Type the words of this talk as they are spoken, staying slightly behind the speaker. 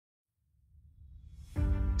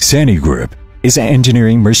SANY Group is an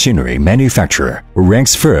engineering machinery manufacturer who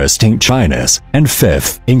ranks first in China's and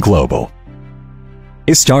fifth in global.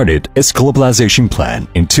 It started its globalization plan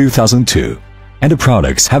in 2002, and the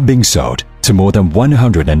products have been sold to more than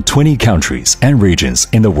 120 countries and regions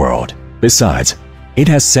in the world. Besides, it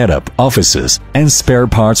has set up offices and spare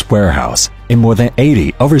parts warehouse in more than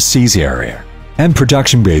 80 overseas areas and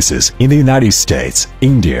production bases in the United States,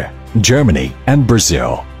 India, Germany, and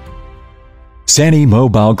Brazil. SANY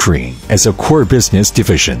Mobile Crane is a core business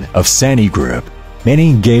division of SANY Group, mainly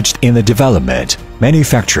engaged in the development,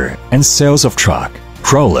 manufacture, and sales of truck,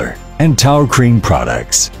 crawler, and tower crane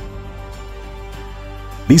products.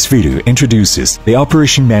 This video introduces the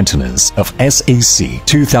operation maintenance of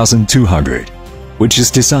SAC2200, which is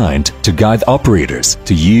designed to guide operators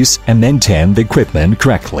to use and maintain the equipment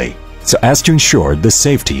correctly, so as to ensure the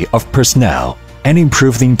safety of personnel and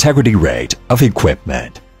improve the integrity rate of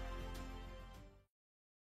equipment.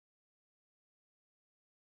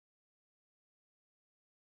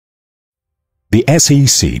 The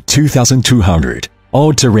SAC2200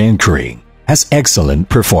 all-terrain crane has excellent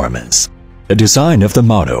performance. The design of the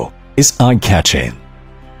model is eye-catching.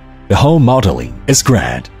 The whole modeling is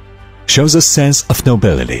grand, shows a sense of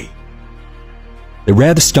nobility. The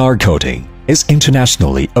red star coating is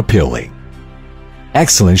internationally appealing.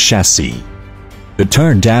 Excellent chassis. The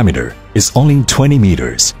turn diameter is only 20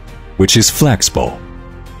 meters, which is flexible.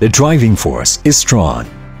 The driving force is strong.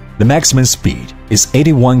 The maximum speed is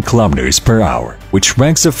 81 kilometers per hour, which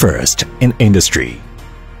ranks the first in industry.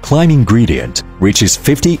 Climbing gradient reaches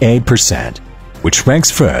 58%, which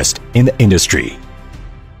ranks first in the industry.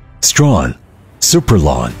 Strong, super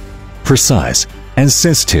long, precise, and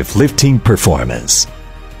sensitive lifting performance.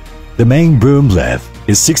 The main boom length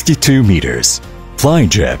is 62 meters. Flying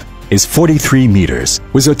jib is 43 meters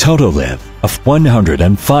with a total length of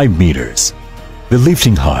 105 meters. The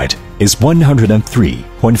lifting height is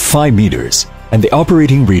 103.5 meters, and the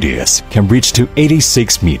operating radius can reach to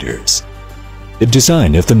 86 meters. The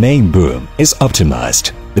design of the main boom is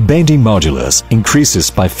optimized. The bending modulus increases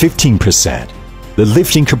by 15%. The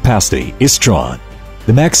lifting capacity is strong.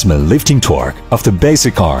 The maximum lifting torque of the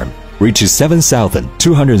basic arm reaches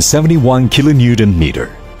 7,271 kN.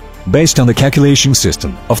 Based on the calculation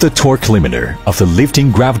system of the torque limiter of the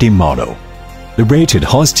lifting gravity model, the rated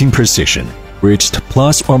hoisting precision reached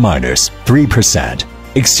plus or minus 3%,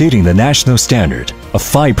 exceeding the national standard of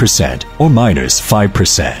 5% or minus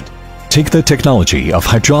 5%. Take the technology of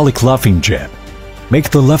hydraulic luffing jib. Make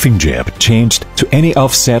the luffing jib changed to any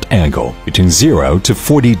offset angle between 0 to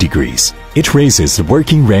 40 degrees. It raises the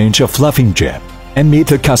working range of luffing jib and meet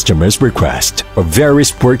the customer's request for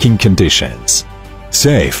various working conditions.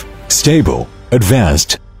 Safe, stable,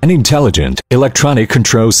 advanced, and intelligent electronic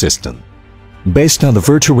control system. Based on the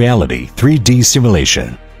virtual reality 3D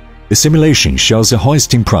simulation, the simulation shows the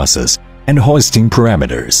hoisting process and hoisting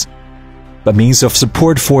parameters by means of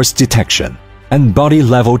support force detection and body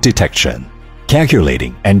level detection,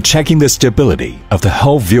 calculating and checking the stability of the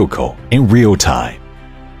whole vehicle in real time,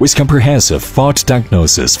 with comprehensive fault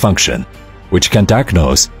diagnosis function, which can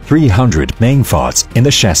diagnose 300 main faults in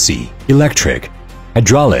the chassis, electric,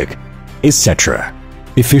 hydraulic, etc.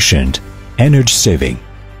 Efficient, energy-saving,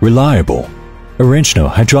 reliable, original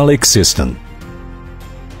hydraulic system.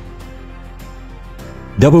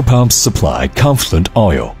 Double pumps supply confluent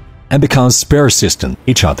oil and become spare system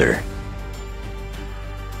each other.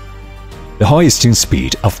 The hoisting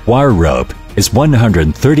speed of wire rope is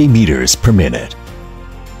 130 meters per minute.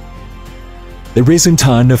 The raising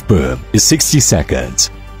time of boom is 60 seconds.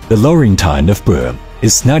 The lowering time of boom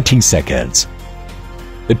is 19 seconds.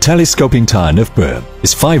 The telescoping time of boom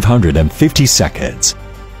is 550 seconds.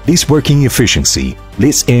 This working efficiency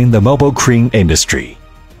leads in the mobile crane industry.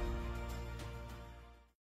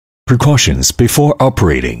 Precautions before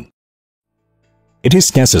operating. It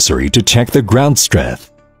is necessary to check the ground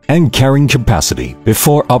strength and carrying capacity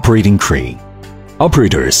before operating crane.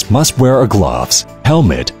 Operators must wear gloves,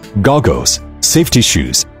 helmet, goggles, safety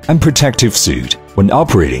shoes, and protective suit when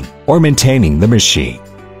operating or maintaining the machine.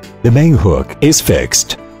 The main hook is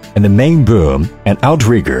fixed, and the main boom and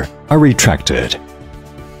outrigger are retracted.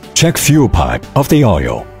 Check fuel pipe of the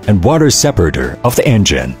oil and water separator of the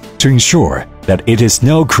engine to ensure that it is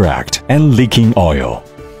no cracked and leaking oil.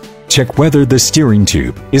 Check whether the steering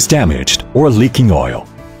tube is damaged or leaking oil.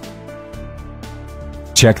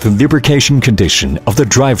 Check the lubrication condition of the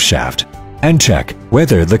drive shaft and check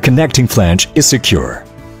whether the connecting flange is secure,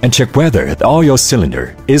 and check whether the oil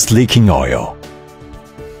cylinder is leaking oil.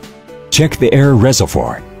 Check the air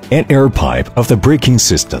reservoir and air pipe of the braking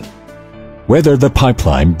system, whether the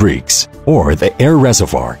pipeline breaks or the air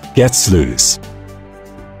reservoir gets loose.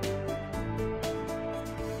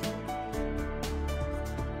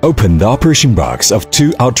 Open the operation box of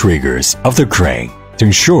two outriggers of the crane to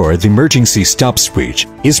ensure the emergency stop switch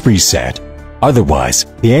is reset, otherwise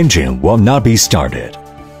the engine will not be started.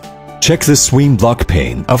 Check the swing lock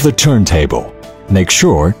pin of the turntable. Make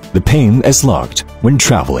sure the pin is locked when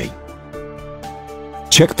traveling.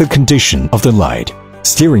 Check the condition of the light,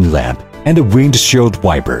 steering lamp, and the windshield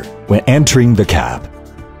wiper when entering the cab.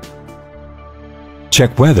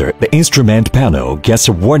 Check whether the instrument panel gets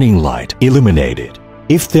a warning light illuminated.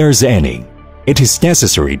 If there's any, it is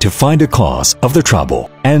necessary to find the cause of the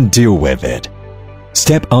trouble and deal with it.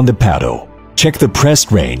 Step on the pedal. Check the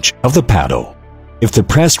press range of the pedal. If the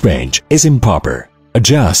press range is improper,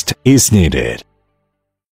 adjust is needed.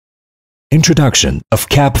 Introduction of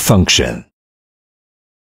cab function.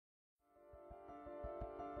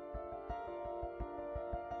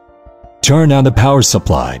 Turn on the power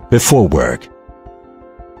supply before work.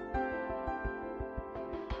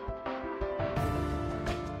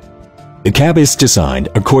 The cab is designed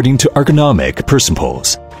according to ergonomic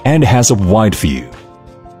principles and has a wide view.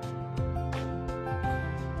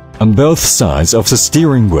 On both sides of the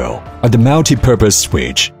steering wheel are the multi-purpose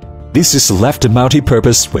switch. This is the left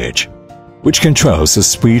multi-purpose switch, which controls the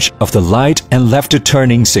switch of the light and left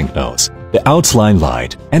turning signals, the outline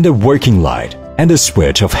light and the working light, and the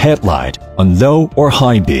switch of headlight on low or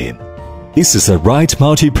high beam. This is the right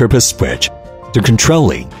multi-purpose switch to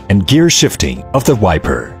controlling and gear shifting of the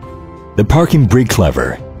wiper. The parking brake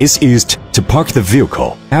lever is used to park the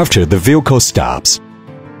vehicle after the vehicle stops.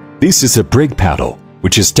 This is a brake pedal,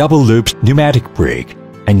 which is double-looped pneumatic brake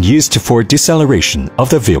and used for deceleration of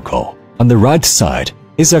the vehicle. On the right side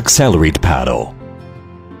is accelerate pedal.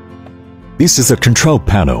 This is a control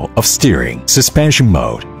panel of steering suspension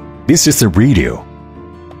mode. This is the radio,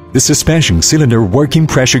 the suspension cylinder working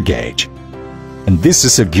pressure gauge, and this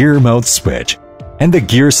is a gear mode switch and the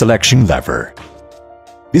gear selection lever.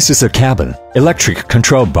 This is a cabin electric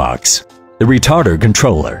control box, the retarder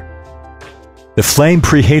controller, the flame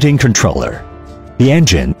preheating controller, the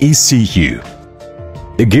engine ECU,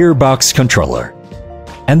 the gearbox controller,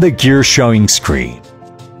 and the gear showing screen.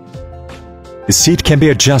 The seat can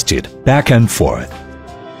be adjusted back and forth.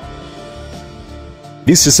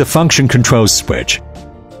 This is a function control switch,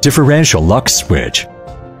 differential lock switch,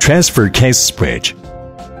 transfer case switch,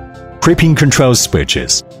 creeping control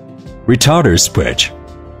switches, retarder switch,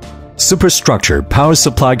 superstructure power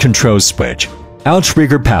supply control switch,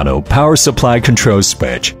 outrigger panel power supply control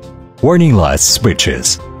switch, warning lights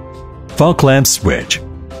switches, fog lamp switch,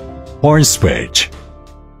 horn switch.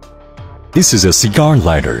 This is a cigar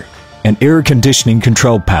lighter, an air conditioning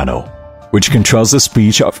control panel, which controls the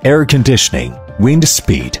speed of air conditioning, wind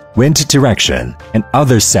speed, wind direction, and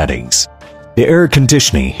other settings. The air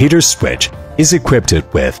conditioning heater switch is equipped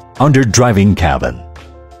with under driving cabin.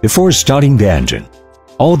 Before starting the engine,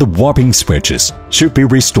 all the warping switches should be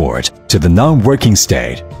restored to the non-working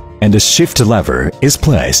state, and the shift lever is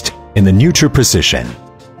placed in the neutral position.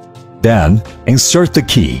 Then, insert the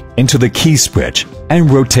key into the key switch and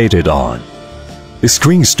rotate it on. The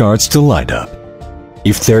screen starts to light up.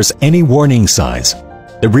 If there's any warning signs,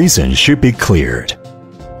 the reason should be cleared.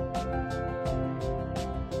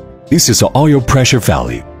 This is the oil pressure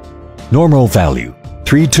value. Normal value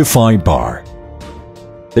 3 to 5 bar.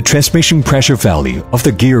 The transmission pressure value of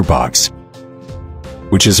the gearbox,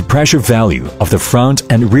 which is the pressure value of the front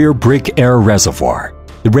and rear brake air reservoir.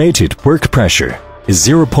 The rated work pressure is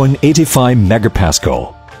 0.85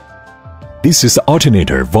 megapascal. This is the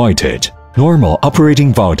alternator voltage. Normal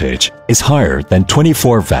operating voltage is higher than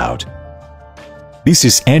 24 volt. This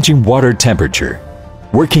is engine water temperature,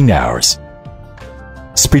 working hours,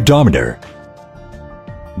 speedometer,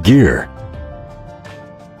 gear,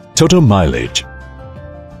 total mileage.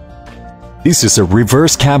 This is a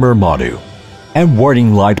reverse camera module and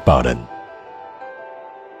warning light button.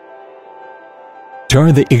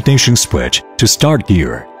 Turn the ignition switch to start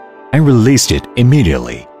gear and release it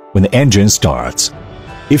immediately when the engine starts.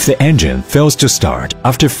 If the engine fails to start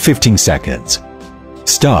after 15 seconds,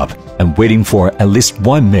 stop and waiting for at least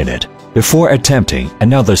 1 minute before attempting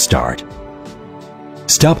another start.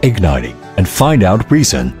 Stop igniting and find out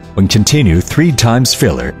reason when continue 3 times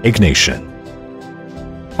filler ignition.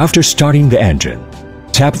 After starting the engine,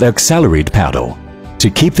 tap the accelerate pedal to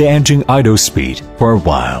keep the engine idle speed for a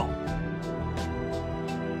while.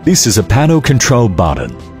 This is a panel control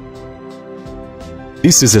button.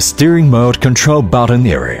 This is a steering mode control button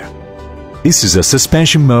area. This is a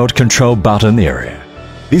suspension mode control button area.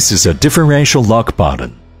 This is a differential lock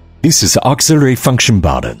button. This is the auxiliary function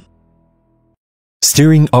button.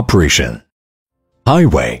 Steering operation.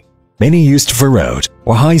 Highway, mainly used for road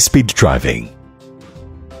or high-speed driving.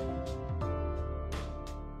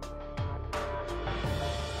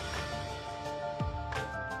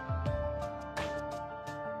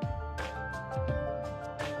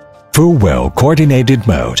 Full well-coordinated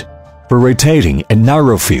mode for rotating a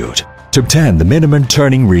narrow field to obtain the minimum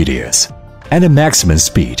turning radius, and the maximum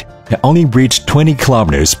speed can only reach 20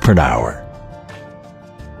 km per hour.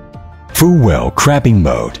 Full well crabbing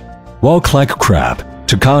mode, walk like a crab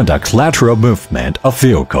to conduct lateral movement of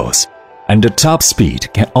vehicles, and the top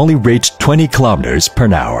speed can only reach 20 km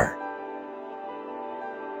per hour.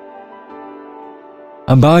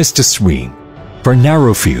 Unbiased swing for a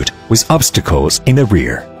narrow field with obstacles in the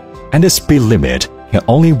rear, and the speed limit can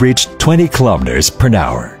only reach 20 km per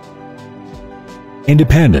hour.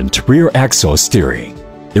 Independent rear axle steering.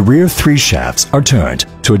 The rear three shafts are turned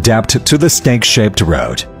to adapt to the snake-shaped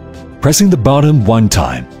road. Pressing the bottom one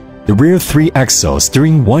time, the rear three axles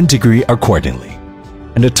steering 1 degree accordingly,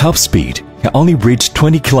 and the top speed can only reach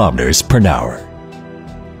 20 km per hour.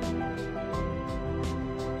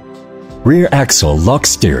 Rear axle lock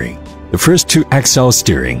steering. The first two axle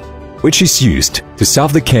steering, which is used to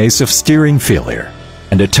solve the case of steering failure,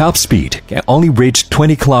 and the top speed can only reach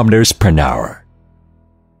 20 km per hour.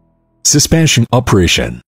 Suspension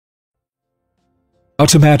operation.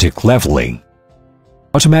 Automatic leveling.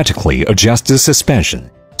 Automatically adjust the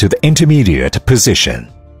suspension to the intermediate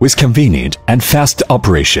position with convenient and fast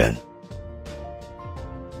operation.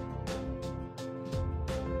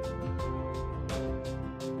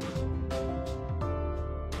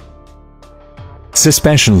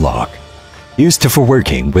 Suspension lock, used for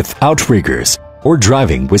working with outriggers or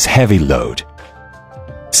driving with heavy load.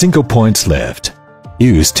 Single point lift,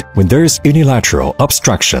 used when there is unilateral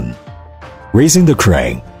obstruction, raising the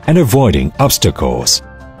crane and avoiding obstacles.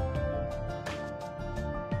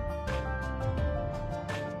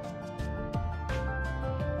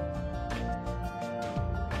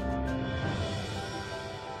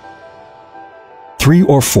 Three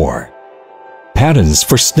or four. Patterns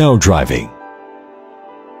for snow driving.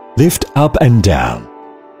 Lift up and down.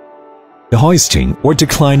 The hoisting or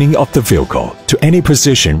declining of the vehicle to any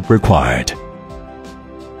position required.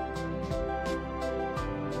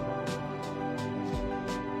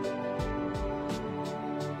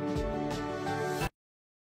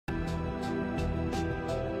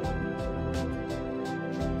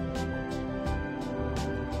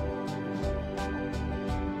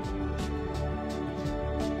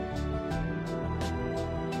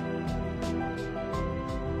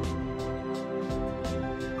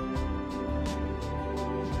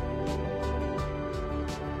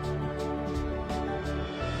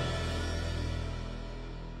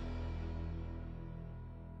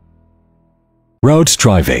 Road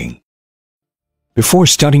driving. Before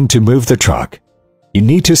starting to move the truck, you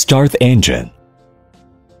need to start the engine.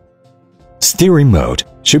 Steering mode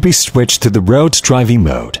should be switched to the road driving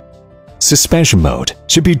mode. Suspension mode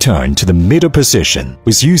should be turned to the middle position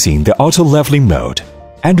with using the auto leveling mode,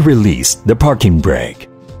 and release the parking brake.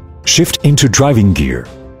 Shift into driving gear.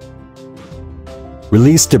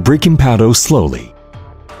 Release the braking pedal slowly,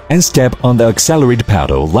 and step on the accelerate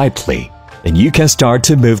pedal lightly, then you can start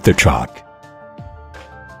to move the truck.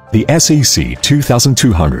 The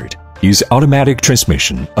SAC2200 uses automatic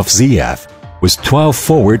transmission of ZF with 12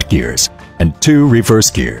 forward gears and 2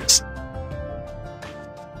 reverse gears.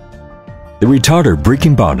 The retarder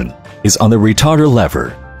braking button is on the retarder lever,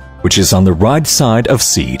 which is on the right side of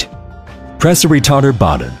seat. Press the retarder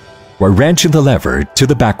button while wrenching the lever to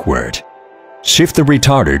the backward. Shift the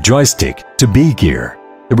retarder joystick to B gear,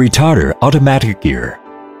 the retarder automatic gear.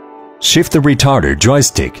 Shift the retarder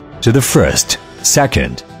joystick to the first,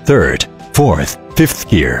 second, third, fourth, fifth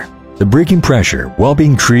gear. The braking pressure will be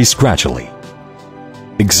increased gradually.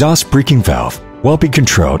 The exhaust braking valve will be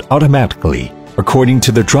controlled automatically according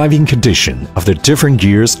to the driving condition of the different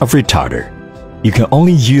gears of retarder. You can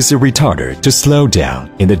only use the retarder to slow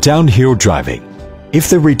down in the downhill driving. If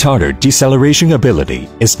the retarder deceleration ability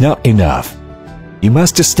is not enough, you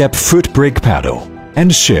must step foot brake pedal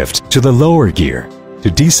and shift to the lower gear to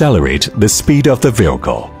decelerate the speed of the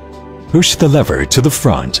vehicle. Push the lever to the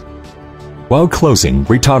front. While closing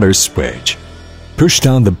retarder switch, push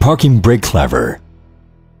down the parking brake lever.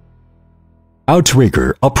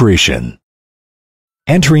 Outrigger operation.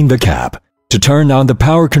 Entering the cab to turn on the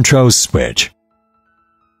power control switch.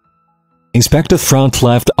 Inspect the front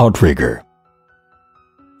left outrigger.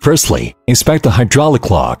 Firstly, inspect the hydraulic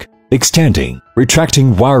lock, extending,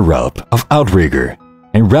 retracting wire rope of outrigger,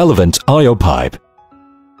 and relevant oil pipe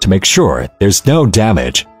to make sure there's no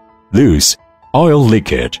damage, loose, oil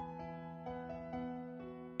leakage.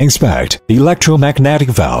 Inspect the electromagnetic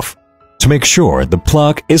valve to make sure the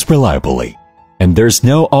plug is reliably and there's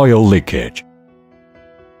no oil leakage.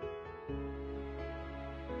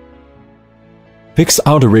 Fix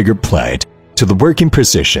outrigger plate to the working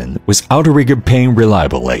position with outrigger pin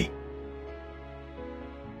reliably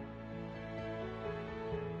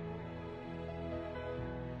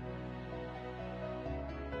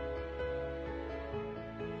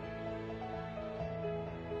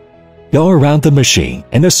go around the machine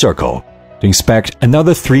in a circle to inspect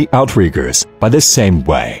another 3 outriggers by the same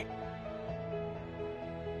way.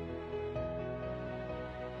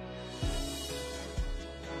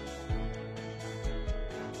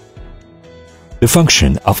 The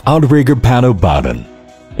function of outrigger panel button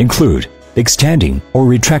include the extending or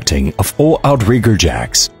retracting of all outrigger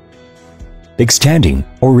jacks, the extending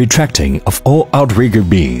or retracting of all outrigger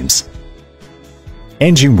beams,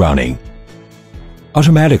 engine running,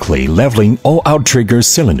 automatically leveling all outrigger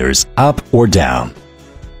cylinders up or down,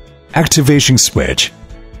 activation switch.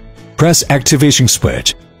 Press activation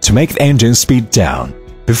switch to make the engine speed down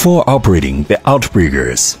before operating the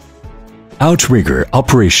outriggers. Outrigger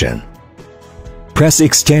operation. Press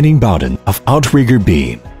extending button of outrigger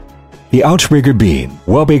beam. The outrigger beam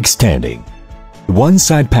will be extending. The one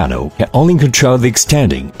side panel can only control the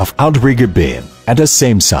extending of outrigger beam at the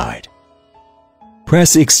same side.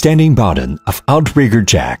 Press extending button of outrigger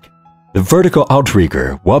jack. The vertical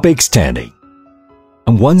outrigger will be extending.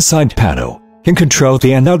 And one side panel can control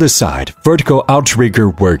the another side vertical outrigger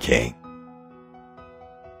working.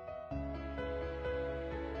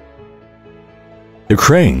 The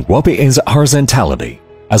crane will be in the horizontality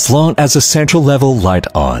as long as the central level light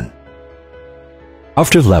on.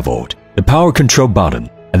 After leveled, the power control button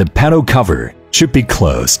and the panel cover should be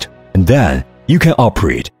closed, and then you can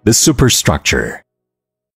operate the superstructure.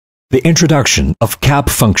 The introduction of cap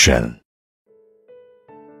function.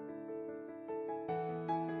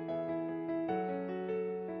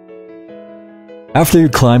 After you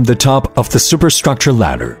climb the top of the superstructure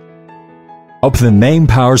ladder, open the main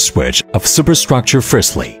power switch of superstructure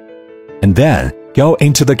firstly, and then go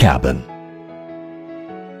into the cabin.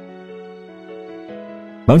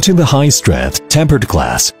 Mounting the high-strength tempered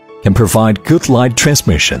glass can provide good light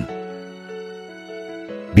transmission,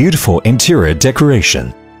 beautiful interior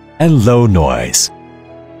decoration, and low noise.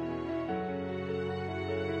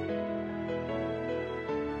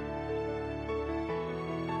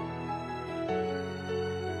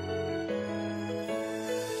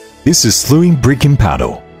 This is slewing braking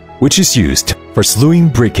paddle, which is used for slewing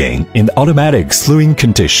braking in the automatic slewing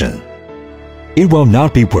condition. It will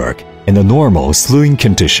not be work in the normal slewing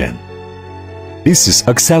condition. This is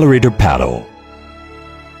accelerator paddle.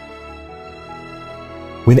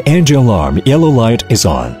 When the engine alarm yellow light is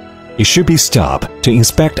on, it should be stopped to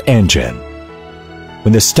inspect engine.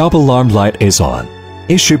 When the stop alarm light is on,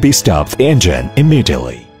 it should be stopped the engine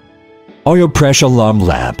immediately. Oil pressure alarm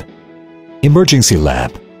lamp, emergency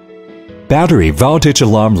lamp, battery voltage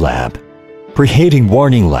alarm lamp, preheating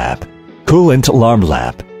warning lamp, coolant alarm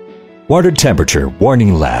lamp, water temperature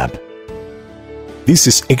warning lamp. This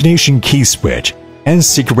is ignition key switch and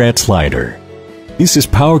cigarette lighter. This is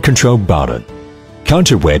power control button,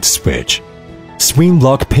 counterweight switch, swing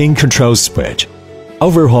lock pin control switch,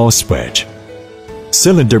 overhaul switch,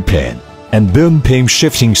 cylinder pin and boom pin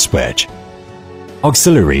shifting switch,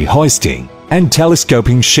 auxiliary hoisting and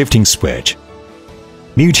telescoping shifting switch,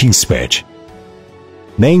 muting switch,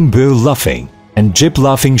 main boom luffing and jib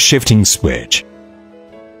luffing shifting switch,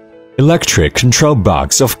 electric control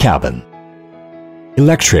box of cabin,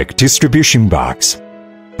 electric distribution box,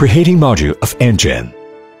 preheating module of engine,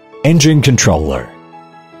 engine controller.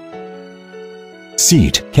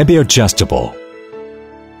 Seat can be adjustable.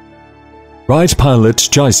 Right pilot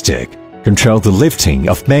joystick control the lifting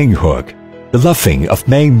of main hook, the luffing of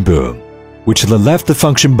main boom, which the left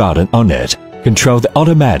function button on it control the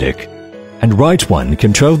automatic, and right one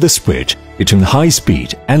control the switch between high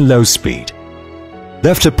speed and low speed.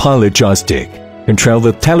 Left pilot joystick control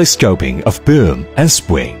the telescoping of boom and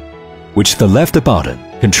swing, which the left button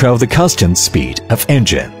control the constant speed of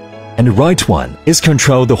engine, and the right one is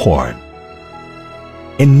control the horn.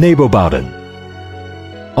 Enable button.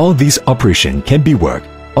 All these operations can be worked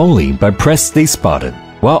only by press this button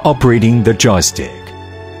while operating the joystick.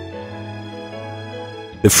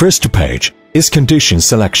 The first page is condition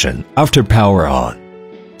selection after power on.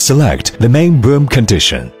 Select the main boom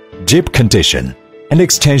condition, jib condition, and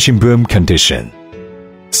extension boom condition.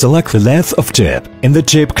 Select the length of jib in the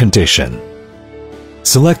jib condition.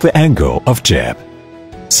 Select the angle of jib.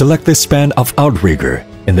 Select the span of outrigger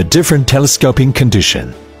in the different telescoping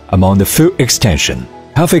condition among the full extension,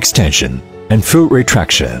 half extension, and full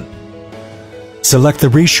retraction. Select the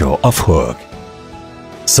ratio of hook.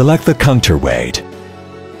 Select the counterweight.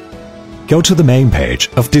 Go to the main page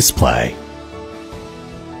of display.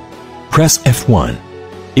 Press F1.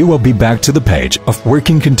 It will be back to the page of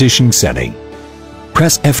working condition setting.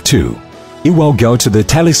 Press F2. It will go to the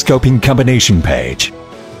telescoping combination page.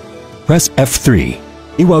 Press F3.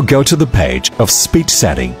 It will go to the page of speed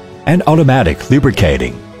setting and automatic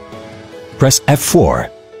lubricating. Press F4.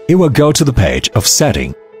 it will go to the page of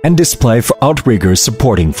setting and display for outrigger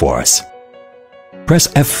supporting force. Press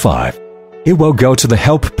F5. It will go to the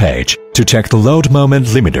help page to check the load moment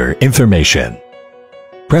limiter information.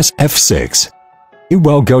 Press F6. It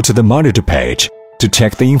will go to the monitor page to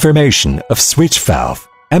check the information of switch valve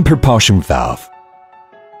and propulsion valve.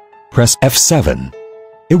 Press F7.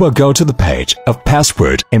 It will go to the page of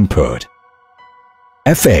password input.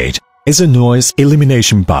 F8 is a noise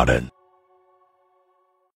elimination button.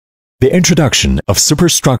 The introduction of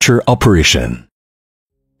superstructure operation.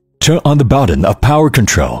 Turn on the button of power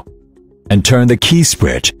control and turn the key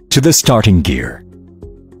switch to the starting gear.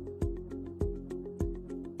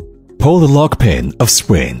 Pull the lock pin of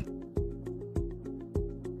swing.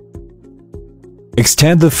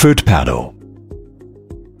 Extend the foot pedal.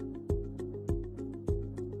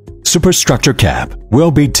 Superstructure cap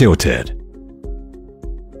will be tilted.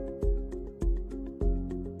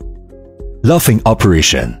 Luffing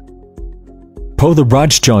operation. Pull the right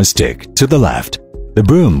joystick to the left. The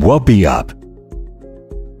boom will be up,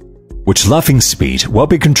 which luffing speed will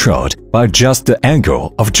be controlled by just the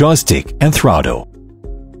angle of joystick and throttle.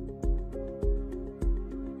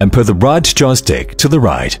 And put the right joystick to the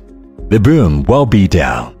right. The boom will be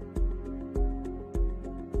down.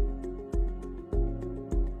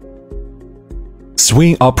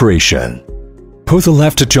 Swing operation. Pull the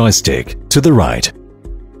left joystick to the right.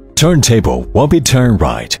 Turntable will be turned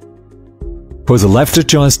right. Pull the left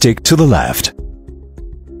joystick to the left.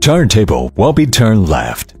 Turntable will be turned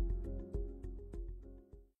left.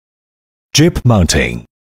 Jib mounting.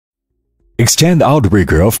 Extend the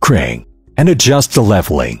outrigger of crane and adjust the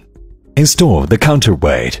leveling. Install the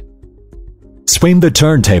counterweight. Swing the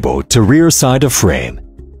turntable to rear side of frame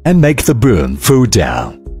and make the boom full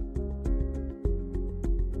down.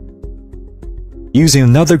 Using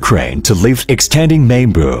another crane to lift extending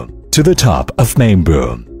main boom to the top of main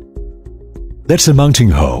boom. Let the mounting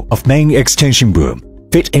hole of main extension boom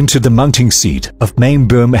fit into the mounting seat of main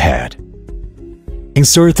boom head.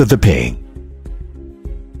 Insert the pin.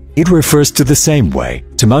 It refers to the same way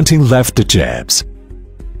to mounting left jibs.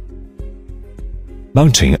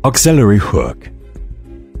 Mounting auxiliary hook.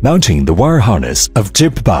 Mounting the wire harness of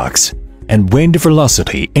jib box and wind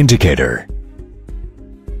velocity indicator.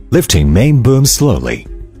 Lifting main boom slowly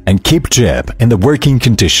and keep jib in the working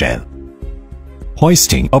condition.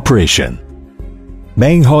 Hoisting operation.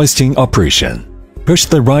 Main hoisting operation. Push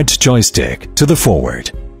the right joystick to the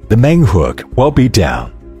forward. The main hook will be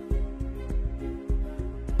down.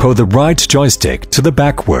 Pull the right joystick to the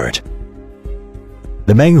backward.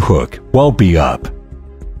 The main hook will be up.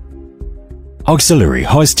 Auxiliary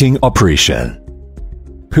hoisting operation.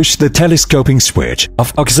 Push the telescoping switch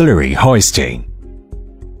of auxiliary hoisting.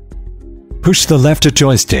 Push the left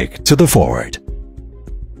joystick to the forward.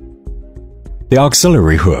 The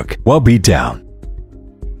auxiliary hook will be down.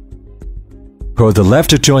 Pull the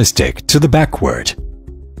left joystick to the backward.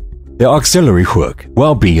 The auxiliary hook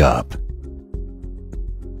will be up.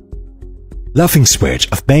 Luffing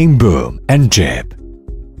switch of main boom and jib.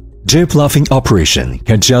 Jib luffing operation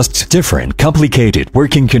can adjust different complicated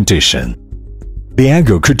working condition. The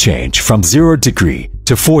angle could change from 0 degree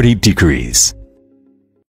to 40 degrees.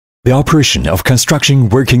 The operation of construction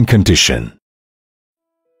working condition.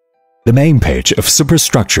 The main page of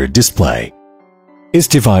superstructure display is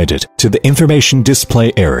divided to the information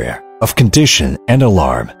display area of condition and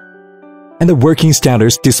alarm, and the working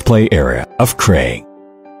status display area of crane.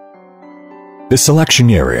 The selection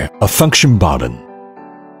area of function button.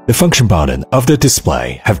 The function button of the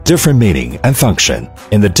display have different meaning and function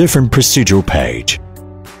in the different procedural page.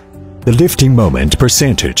 The lifting moment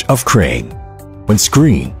percentage of crane. When it's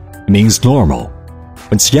green, it means normal.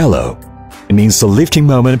 When it's yellow, it means the lifting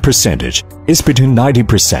moment percentage is between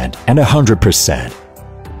 90% and 100%.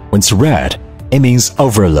 When it's red, it means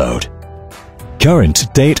overload.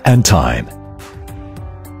 Current date and time.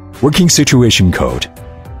 Working situation code,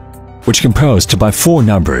 which composed by 4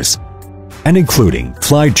 numbers, and including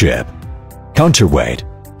fly jib, counterweight,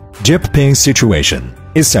 jib pin situation,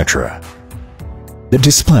 etc. The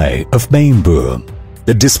display of main boom.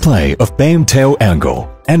 The display of main tail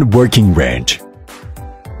angle and working range.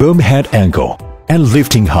 Boom head angle and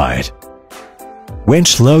lifting height.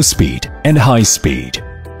 Winch low speed and high speed.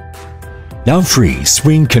 Non-free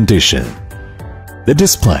swing condition. The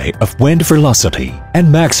display of wind velocity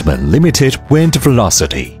and maximum limited wind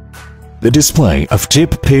velocity. The display of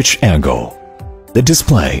jib pitch angle. The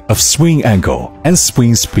display of swing angle and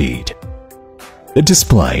swing speed. The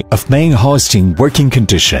display of main hoisting working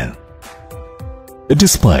condition. The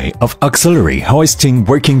display of auxiliary hoisting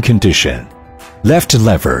working condition. Left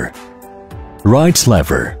lever. Right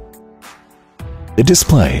lever. the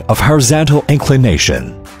display of horizontal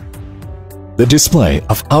inclination, the display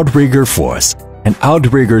of outrigger force and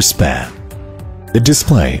outrigger span, the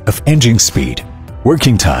display of engine speed,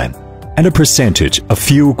 working time, and a percentage of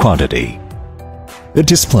fuel quantity, the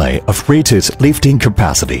display of rated lifting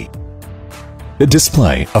capacity, the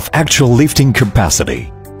display of actual lifting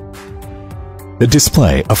capacity, the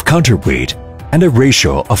display of counterweight, and a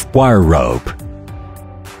ratio of wire rope.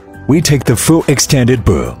 We take the full extended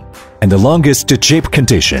boom and the longest jib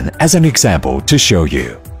condition as an example to show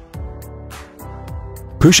you.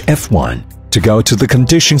 Push F1 to go to the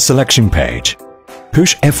condition selection page.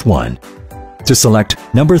 Push F1 to select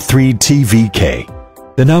number 3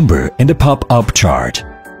 TVK, the number in the pop-up chart.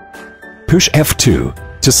 Push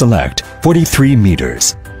F2 to select 43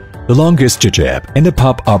 meters, the longest jib in the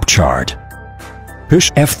pop-up chart.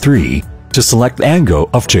 Push F3 to select the angle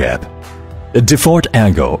of jib. The default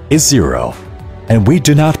angle is 0, and we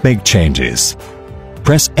do not make changes.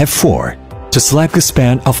 Press F4 to select the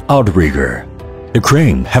span of outrigger. The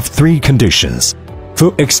crane have 3 conditions: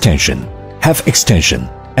 full extension, half extension,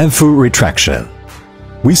 and full retraction.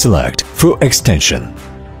 We select full extension.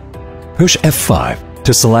 Push F5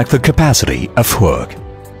 to select the capacity of hook,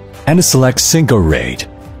 and select single rate.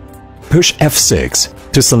 Push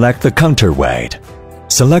F6 to select the counterweight.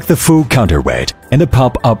 Select the full counterweight in the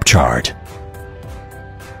pop-up chart.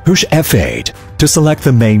 Push F8 to select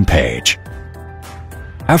the main page.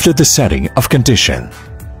 After the setting of condition,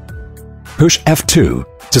 push F2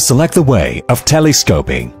 to select the way of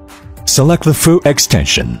telescoping. Select the full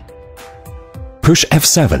extension. Push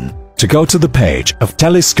F7 to go to the page of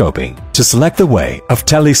telescoping to select the way of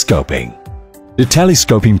telescoping. The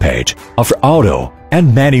telescoping page offers auto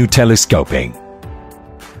and manual telescoping.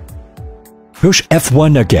 Push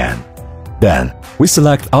F1 again. Then we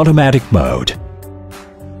select automatic mode.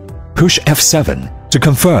 Push F7 to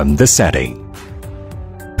confirm the setting.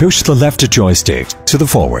 Push the left joystick to the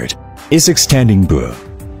forward is extending boom.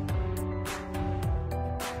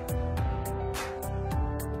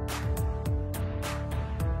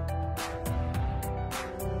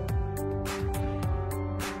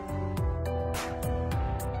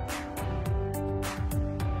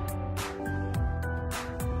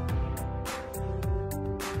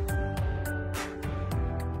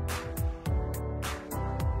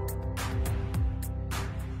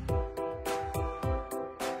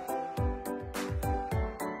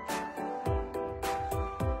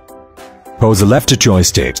 Hold the left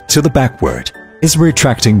joystick to the backward is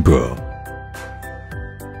retracting boom.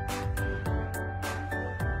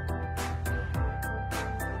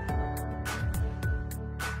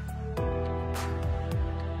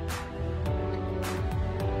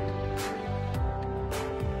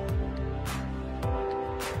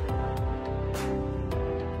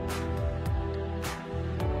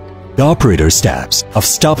 The operator steps of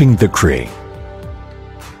stopping the crane.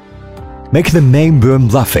 Make the main boom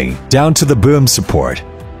luffing down to the boom support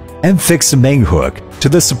and fix the main hook to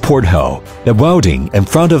the support hole, the welding in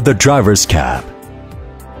front of the driver's cab.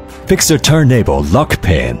 Fix the turntable lock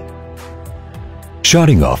pin.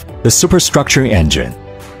 Shutting off the superstructure engine,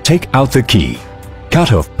 take out the key,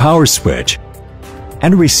 cut off power switch,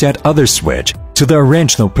 and reset other switch to the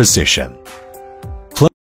original position.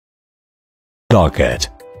 Lock it.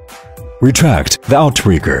 Retract the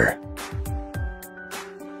outrigger.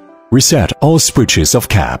 Reset all switches of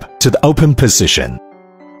cab to the open position.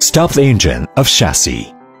 Stop the engine of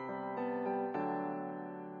chassis.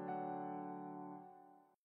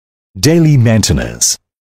 Daily maintenance.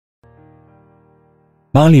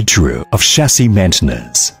 Mileage rule of chassis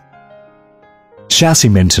maintenance. Chassis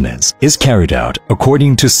maintenance is carried out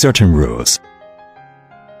according to certain rules.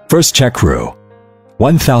 First check rule,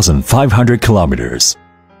 1,500 kilometers.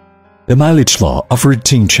 The mileage law of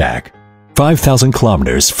routine check, 5,000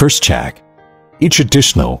 kilometers first check, each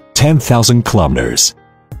additional 10,000 kilometers.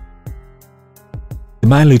 The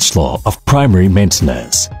mileage law of primary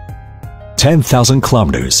maintenance, 10,000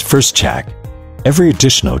 kilometers first check, every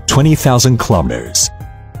additional 20,000 kilometers.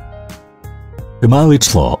 The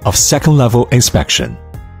mileage law of second level inspection,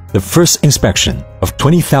 the first inspection of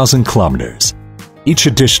 20,000 kilometers, each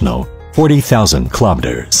additional 40,000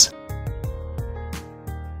 kilometers.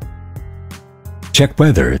 Check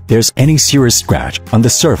whether there's any serious scratch on the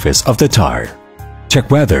surface of the tire.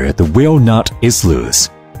 Check whether the wheel nut is loose.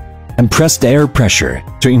 And press the air pressure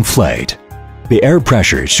to inflate. The air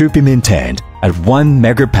pressure should be maintained at 1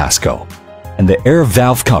 megapascal, and the air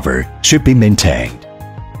valve cover should be maintained.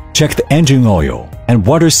 Check the engine oil and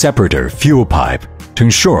water separator fuel pipe to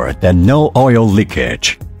ensure that no oil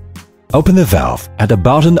leakage. Open the valve at the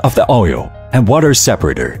bottom of the oil and water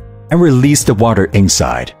separator and release the water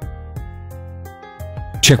inside.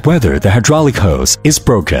 Check whether the hydraulic hose is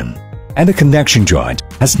broken and the connection joint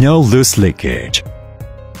has no loose leakage.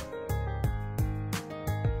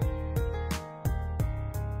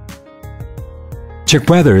 Check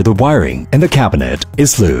whether the wiring in the cabinet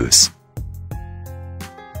is loose.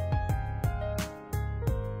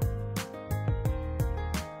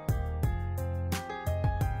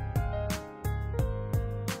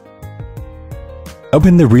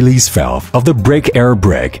 Open the release valve of the brake air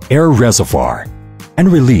reservoir and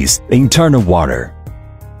release the internal water.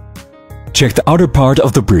 Check the outer part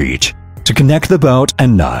of the breech to connect the bolt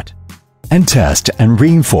and nut, and test and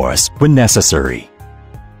reinforce when necessary.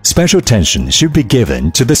 Special attention should be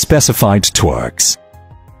given to the specified torques.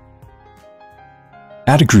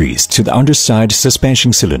 Add grease to the underside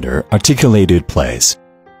suspension cylinder articulated place.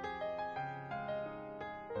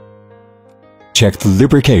 Check the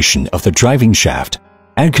lubrication of the driving shaft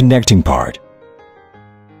and connecting part.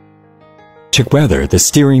 Check whether the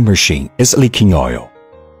steering machine is leaking oil.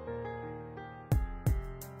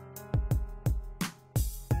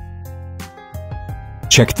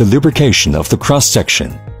 Check the lubrication of the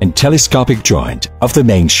cross-section and telescopic joint of the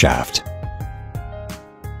main shaft.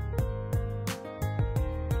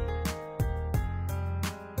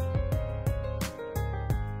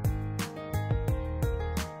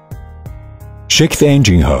 Shake the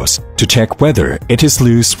engine hose to check whether it is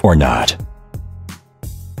loose or not.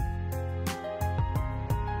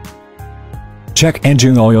 Check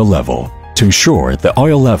engine oil level to ensure the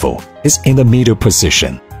oil level is in the middle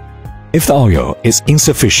position. If the oil is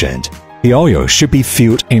insufficient, the oil should be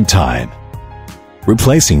filled in time.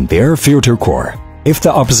 Replacing the air filter core if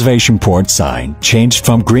the observation port sign changed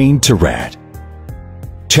from green to red.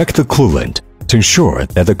 Check the coolant to ensure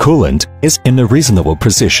that the coolant is in a reasonable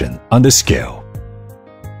position on the scale.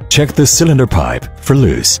 Check the cylinder pipe for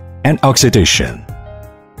loose and oxidation.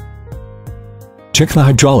 Check the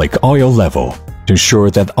hydraulic oil level to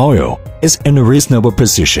ensure that oil is in a reasonable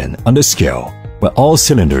position on the scale when all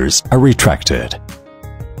cylinders are retracted.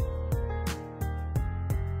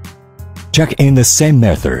 Check in the same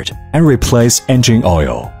method and replace engine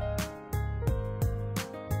oil.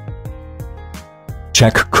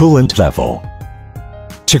 Check coolant level.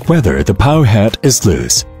 Check whether the power head is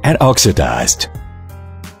loose and oxidized.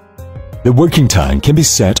 The working time can be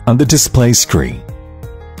set on the display screen.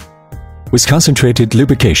 With concentrated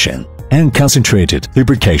lubrication and concentrated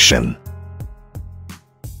lubrication.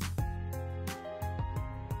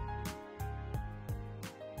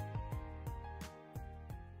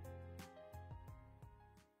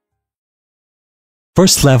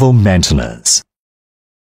 First level maintenance.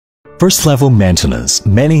 First level maintenance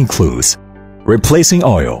mainly includes replacing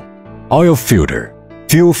oil, oil filter,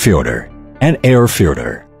 fuel filter, and air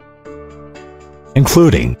filter,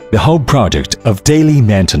 including the whole project of daily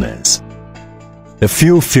maintenance. The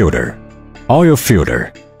fuel filter, oil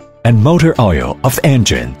filter, and motor oil of the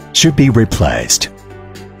engine should be replaced.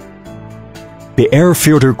 The air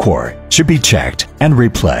filter core should be checked and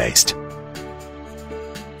replaced.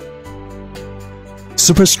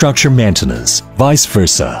 Superstructure maintenance, vice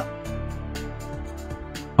versa.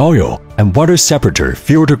 Oil and water separator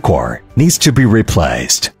filter core needs to be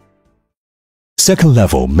replaced. Second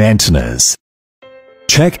level maintenance.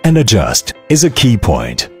 Check and adjust is a key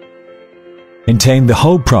point. Maintain the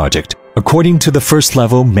whole project according to the first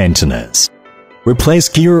level maintenance. Replace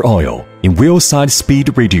gear oil in wheel side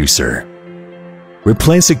speed reducer.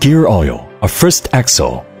 Replace the gear oil of first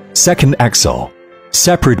axle, second axle,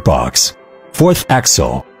 separate box, fourth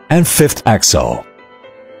axle, and fifth axle.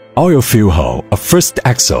 Oil fill hole of first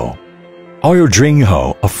axle. Oil drain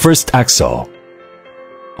hole of first axle.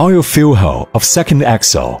 Oil fill hole of second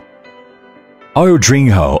axle. Oil drain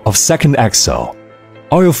hole of second axle.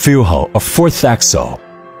 Oil fill hole of fourth axle.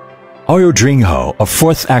 Oil drain hole of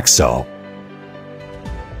fourth axle.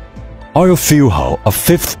 Oil fill hole of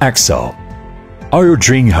fifth axle. Oil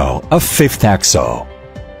drain hole of fifth axle.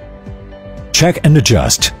 Check and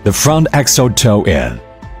adjust the front axle toe-in.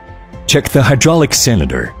 Check the hydraulic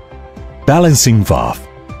cylinder, balancing valve,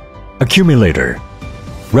 accumulator,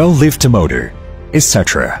 roll lift motor,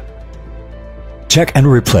 etc. Check and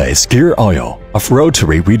replace gear oil of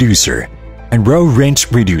rotary reducer and roll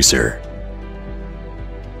wrench reducer.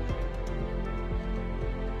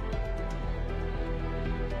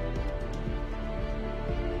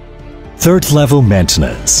 Third level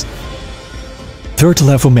maintenance. Third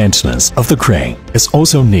level maintenance of the crane is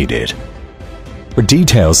also needed. For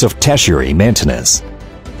details of tertiary maintenance,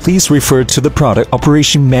 please refer to the Product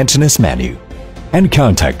Operation Maintenance Menu and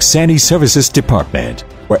contact SANY Services Department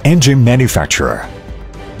or engine manufacturer.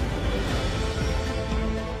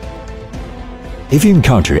 If you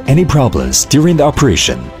encounter any problems during the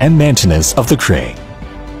operation and maintenance of the crane,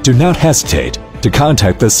 do not hesitate to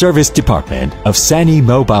contact the service department of SANY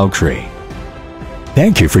Mobile Crane.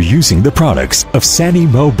 Thank you for using the products of SANY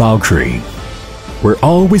Mobile Crane. We're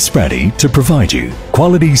always ready to provide you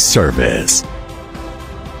quality service.